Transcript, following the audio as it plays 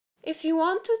If you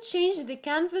want to change the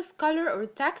canvas color or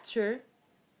texture,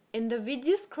 in the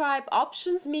Video Scribe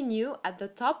Options menu at the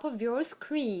top of your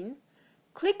screen,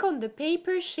 click on the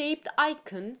paper-shaped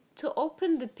icon to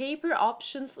open the Paper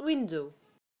Options window.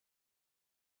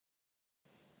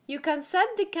 You can set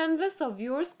the canvas of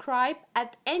your scribe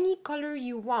at any color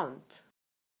you want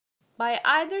by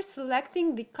either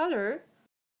selecting the color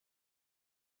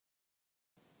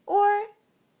or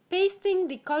pasting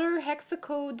the color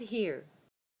hexacode here.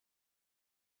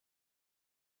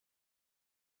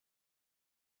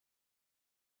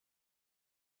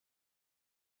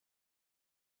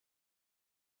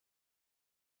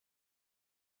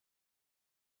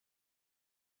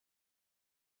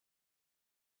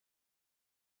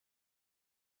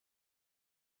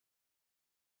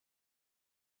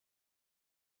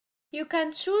 You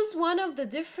can choose one of the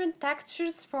different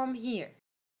textures from here.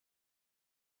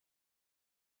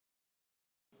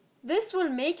 This will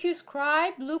make your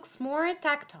scribe look more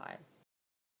tactile.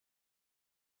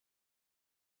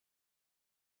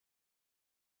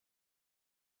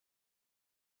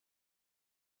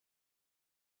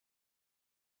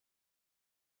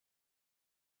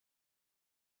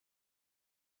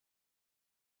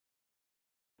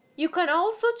 You can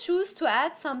also choose to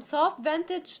add some soft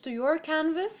vintage to your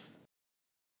canvas.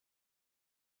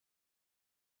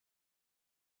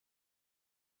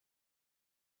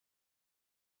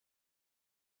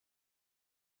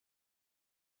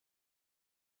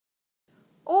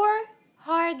 Or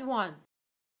hard one.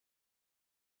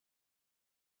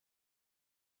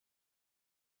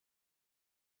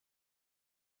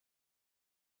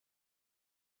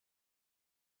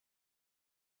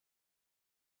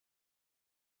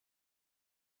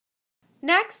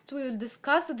 Next, we will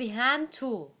discuss the hand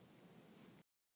tool.